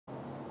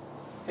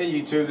Hey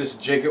YouTube, this is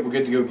Jacob with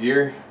Good to Go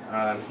Gear.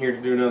 I'm here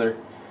to do another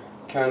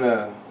kind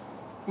of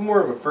more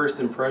of a first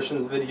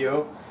impressions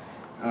video.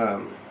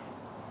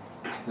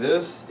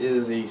 This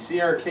is the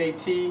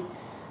Crkt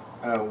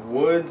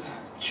Woods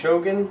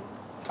Chogan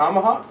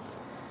Tomahawk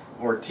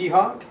or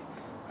T-Hawk.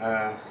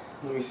 Let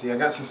me see, I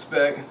got some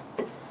specs.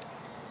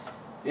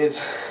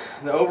 It's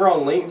the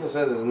overall length, it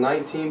says, is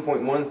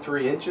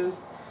 19.13 inches.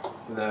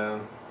 The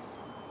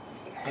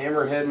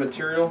hammerhead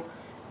material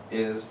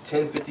is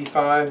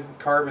 1055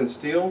 carbon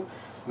steel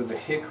with a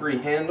hickory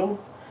handle.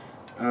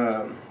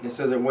 It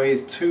says it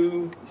weighs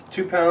 2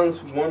 pounds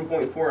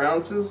 1.4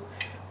 ounces.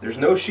 There's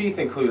no sheath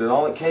included.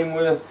 All it came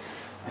with,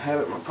 I have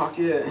it in my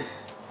pocket,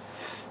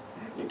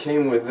 it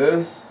came with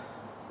this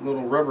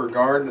little rubber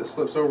guard that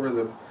slips over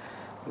the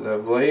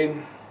blade.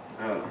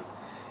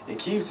 It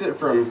keeps it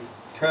from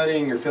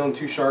cutting or feeling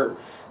too sharp.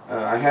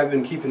 I have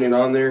been keeping it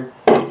on there.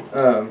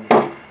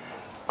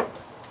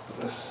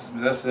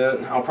 That's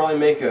it. I'll probably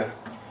make a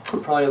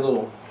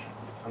little,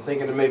 I'm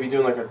thinking of maybe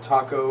doing like a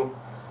taco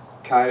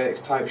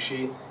kydex type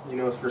sheath, you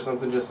know, for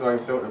something just so I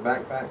can throw it in a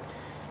backpack.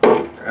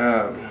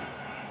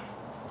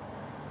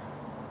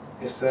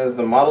 It says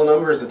the model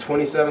number is a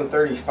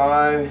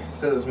 2735. It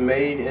says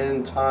made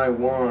in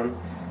Taiwan.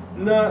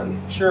 Not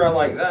sure I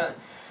like that.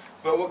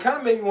 But what kind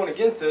of made me want to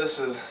get this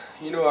is,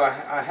 you know,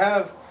 I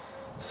have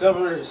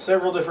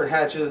several different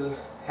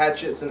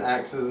hatchets and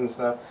axes and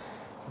stuff.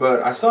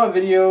 But I saw a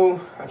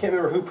video, I can't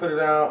remember who put it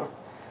out.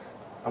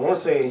 I want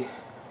to say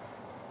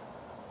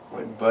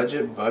like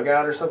Budget Bug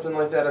Out or something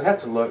like that. I'd have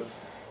to look.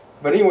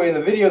 But anyway, in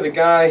the video, the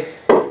guy,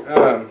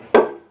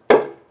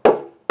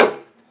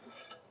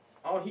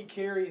 all he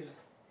carries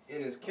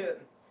in his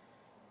kit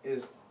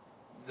is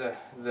the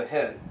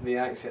head, the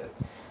axe head.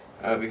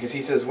 Because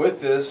he says with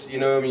this, you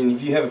know, I mean,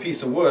 if you have a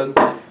piece of wood,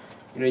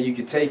 you know, you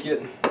could take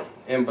it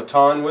and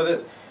baton with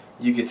it.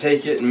 You could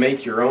take it and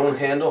make your own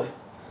handle,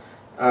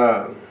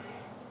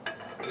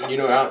 you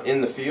know, out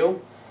in the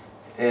field.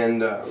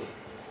 And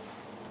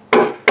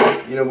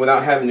you know,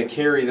 without having to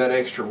carry that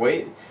extra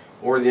weight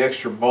or the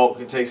extra bulk,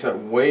 it takes up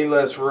way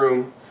less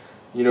room.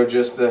 You know,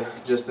 just the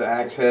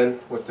axe head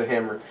with the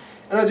hammer.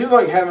 And I do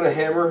like having a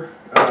hammer.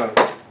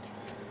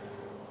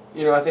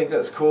 You know, I think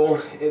that's cool.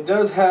 It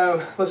does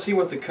have, let's see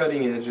what the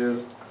cutting edge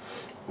is.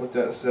 What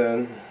that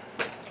said.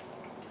 It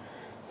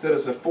said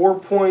it's a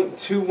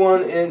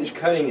 4.21 inch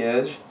cutting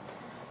edge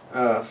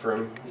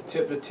from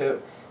tip to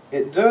tip.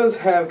 It does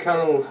have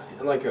kind of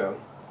like a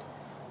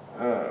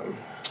I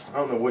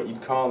don't know what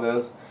you'd call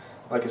this,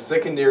 like a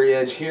secondary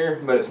edge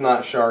here, but it's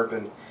not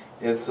sharpened.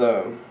 It's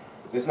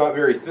not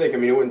very thick. I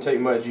mean, it wouldn't take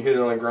much. You hit it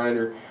on a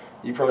grinder,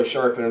 you probably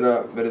sharpen it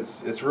up, but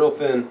it's real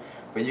thin.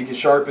 But you can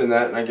sharpen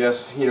that, and I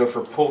guess, you know,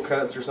 for pull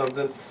cuts or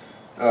something.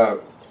 I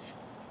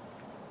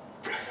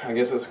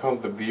guess it's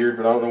called the beard,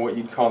 but I don't know what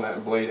you'd call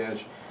that blade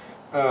edge.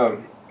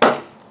 So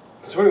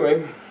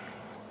anyway,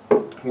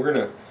 we're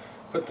gonna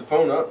put the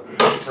phone up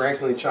or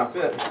accidentally chop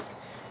it,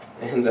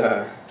 and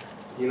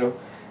you know,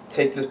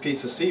 take this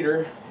piece of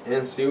cedar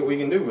and see what we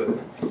can do with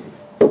it.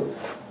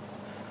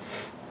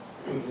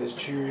 Move this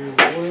chair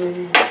out of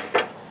the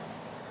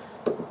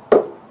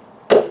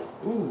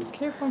way. Ooh,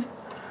 careful.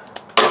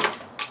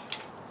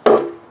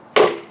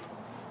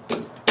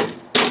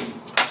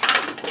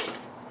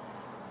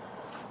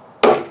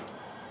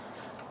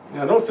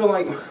 Now, I don't feel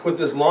like with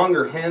this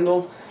longer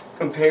handle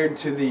compared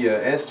to the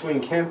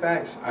S-Twing camp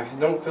axe, I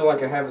don't feel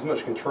like I have as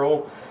much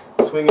control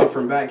swinging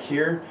from back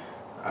here.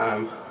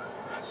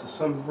 For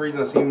some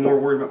reason I seem more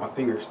worried about my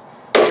fingers.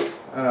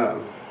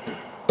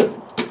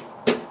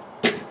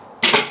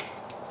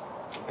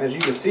 As you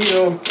can see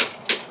though,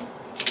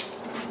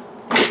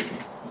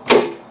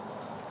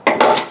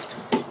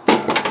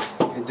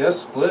 it does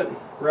split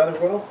rather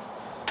well.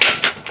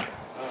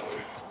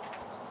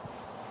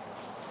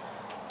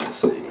 Let's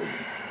see.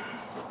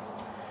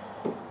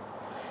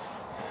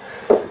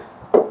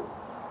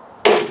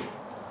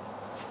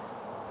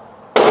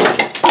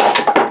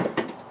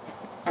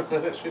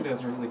 That shit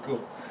does really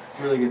cool.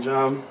 Really good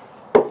job.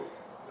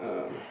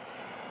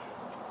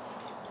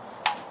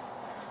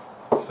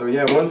 So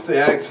yeah, once the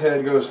axe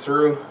head goes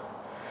through,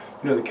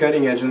 you know, the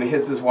cutting edge, and it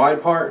hits this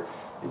wide part,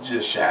 it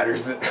just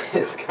shatters it.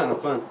 It's kind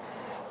of fun.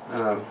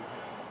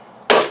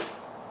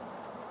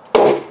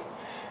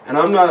 And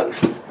I'm not,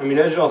 I mean,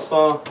 as y'all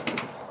saw,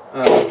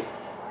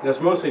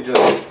 that's mostly just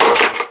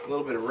a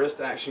little bit of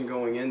wrist action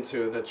going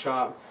into the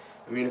chop.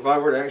 I mean, if I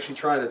were to actually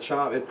try to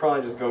chop, it'd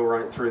probably just go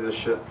right through this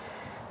shit.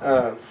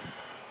 So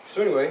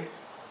anyway,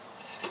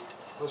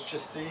 let's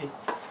just see.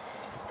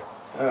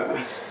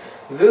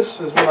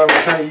 This is what I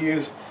would kind of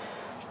use.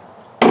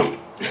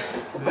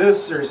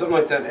 This or something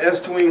like that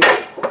S-Twing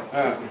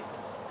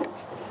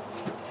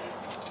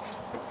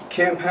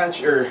camp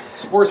hatch or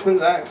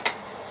sportsman's axe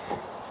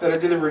that I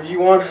did a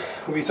review on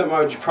would be something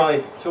I would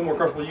probably feel more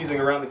comfortable using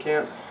around the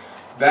camp,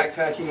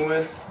 backpacking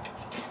with.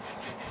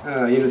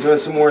 You know, doing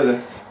some more of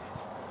the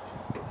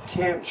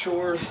camp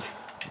chores.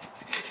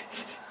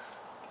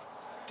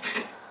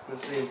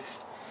 Let's see.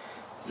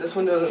 This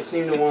one doesn't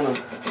seem to want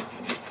to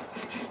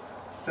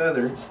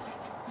feather.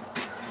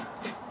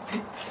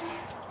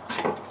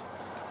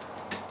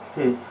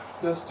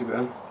 That's too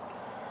bad.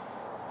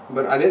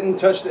 But I didn't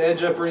touch the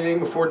edge up or anything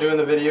before doing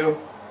the video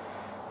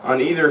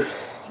on either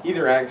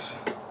axe.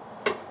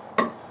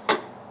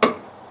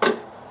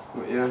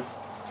 But yeah,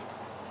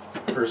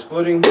 for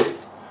splitting,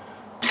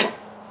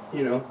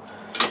 you know,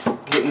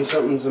 getting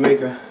something to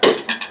make a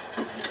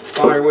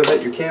fire with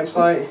at your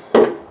campsite,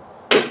 I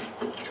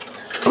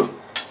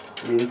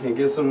mean, it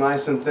gets them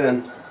nice and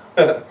thin.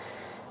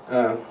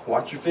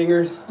 Watch your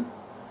fingers.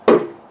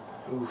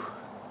 Ooh.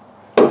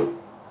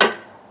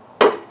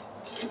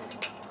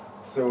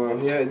 So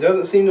yeah, it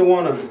doesn't seem to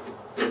want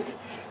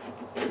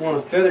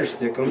to feather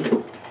stick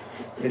them.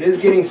 It is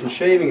getting some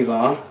shavings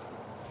off,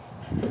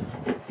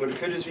 but it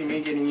could just be me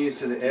getting used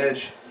to the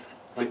edge,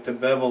 like the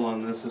bevel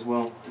on this as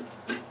well.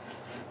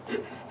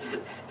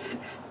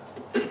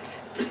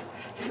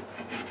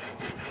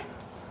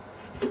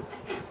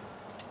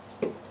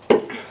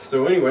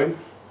 So anyway,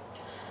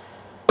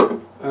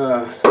 I'm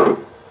gonna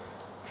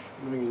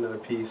get another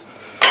piece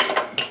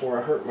before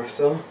I hurt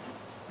myself.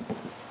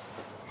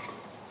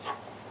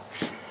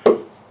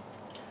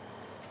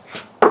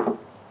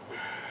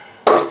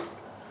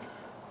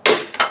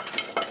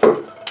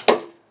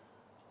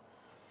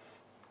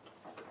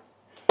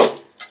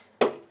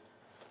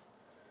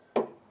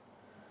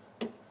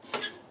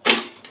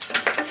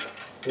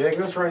 Yeah, it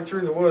goes right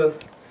through the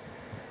wood.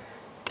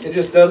 It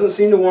just doesn't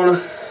seem to want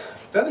to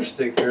feather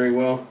stick very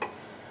well.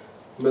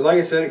 But like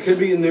I said, it could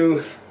be a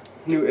new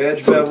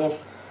edge bevel.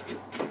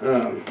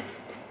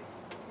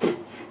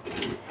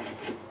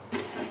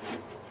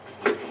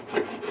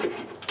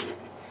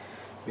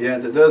 Yeah,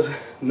 that does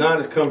not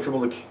as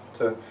comfortable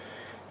to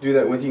do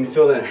that with. You can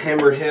feel that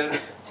hammer head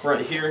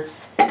right here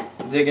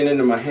digging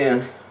into my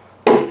hand.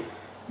 But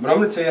I'm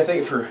going to tell you, I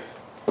think for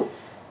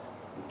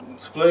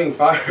splitting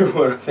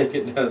firewood, I think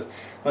it does.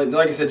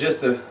 Like I said,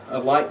 just a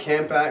light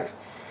camp axe.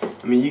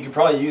 I mean, you could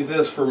probably use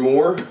this for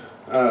more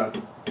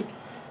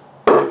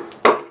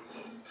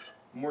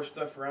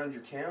stuff around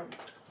your camp.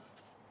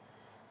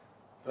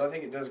 But I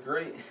think it does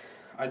great.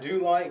 I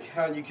do like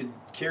how you could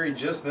carry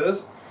just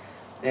this,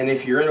 and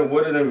if you're in a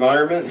wooded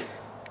environment,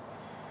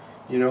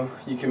 you know,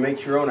 you can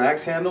make your own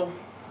axe handle.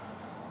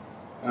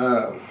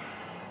 I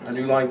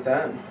do like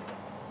that.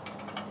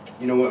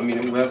 You know what I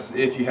mean? That's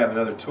if you have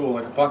another tool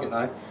like a pocket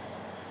knife.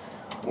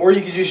 Or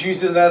you could just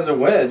use this as a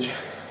wedge.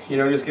 You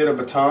know, just get a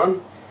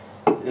baton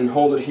and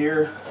hold it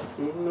here.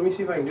 Let me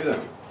see if I can do that.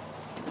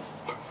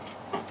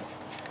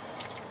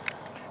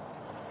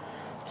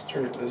 Let's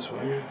turn it this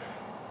way.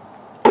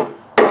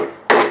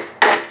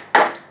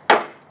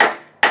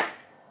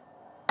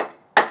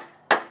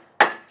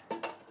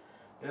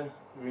 Yeah,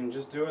 I mean,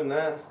 just doing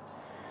that.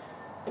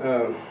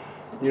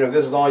 You know, if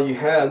this is all you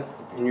had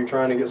and you're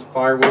trying to get some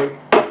firewood,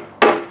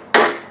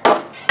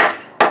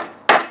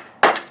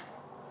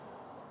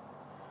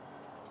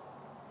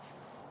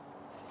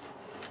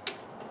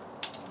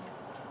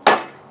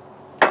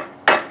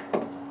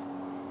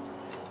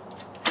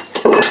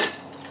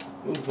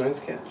 nice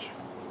catch.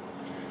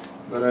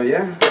 But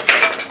yeah,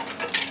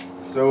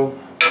 so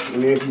I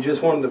mean, if you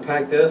just wanted to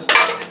pack this,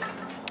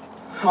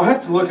 I'll have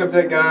to look up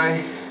that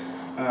guy.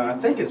 I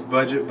think it's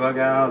Budget Bug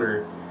Out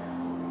or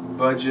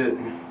Budget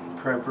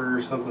Prepper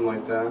or something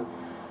like that.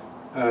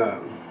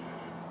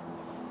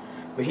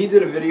 But he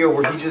did a video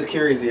where he just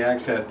carries the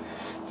axe head,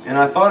 and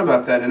I thought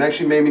about that, and it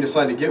actually made me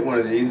decide to get one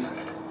of these,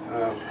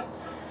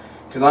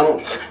 because I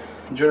don't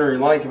generally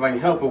like, if I can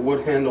help, a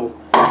wood handle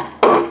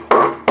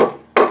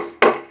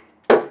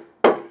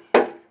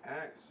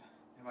axe.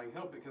 If I can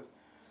help it, because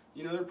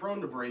you know they're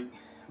prone to break.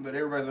 But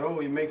everybody's like,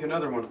 oh, you make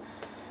another one.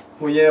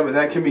 Well, yeah, but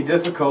that can be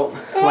difficult.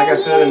 Like I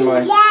said in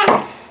my...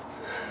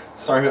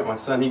 Sorry about my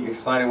son, he gets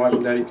excited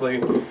watching Daddy play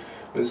with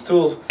his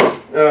tools.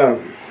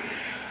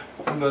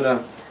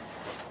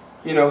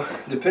 You know,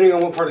 depending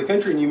on what part of the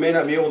country, you may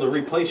not be able to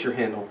replace your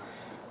handle.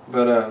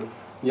 But,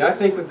 yeah, I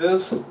think with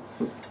this,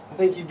 I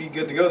think you'd be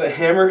good to go. The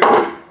hammer,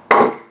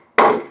 I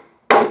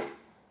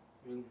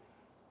mean,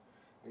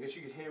 I guess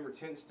you could hammer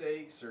tent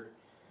stakes or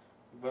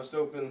bust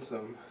open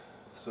some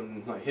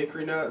like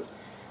hickory nuts.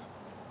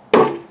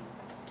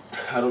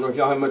 I don't know if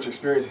y'all have much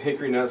experience with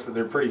hickory nuts, but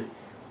they're pretty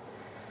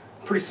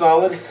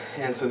solid,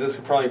 and so this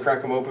could probably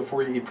crack them open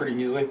for you pretty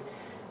easily.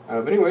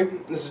 But anyway,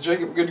 this is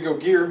Jacob, Good to Go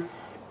Gear,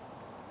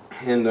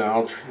 and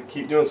I'll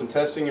keep doing some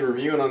testing and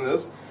reviewing on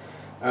this.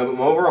 But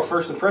my overall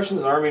first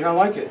impressions are, I mean, I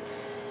like it.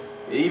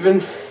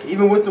 Even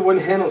with the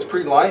wooden handle, it's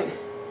pretty light.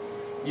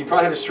 You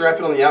probably have to strap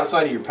it on the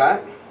outside of your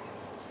pack.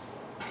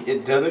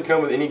 It doesn't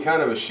come with any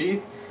kind of a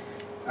sheath,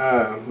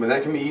 but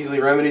that can be easily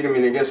remedied. I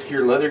mean, I guess if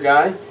you're a leather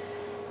guy,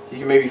 you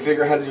can maybe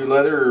figure out how to do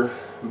leather or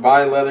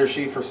buy a leather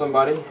sheath for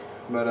somebody.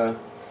 But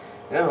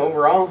yeah,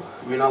 overall,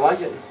 I mean, I like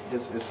it.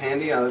 It's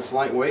handy. It's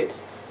lightweight.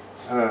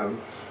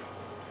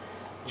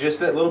 Just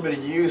that little bit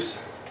of use.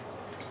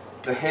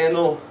 The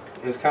handle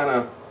is kind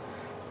of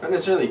not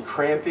necessarily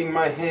cramping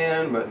my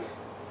hand, but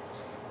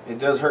it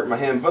does hurt my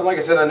hand. But like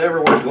I said, I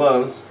never wear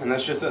gloves, and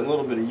that's just that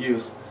little bit of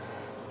use.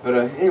 But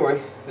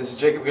anyway, this is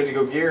Jacob, Good to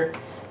Go Gear,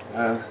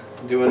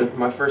 doing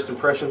my first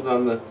impressions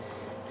on the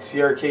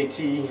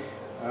Crkt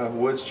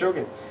Woods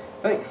Chogan.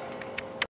 Thanks.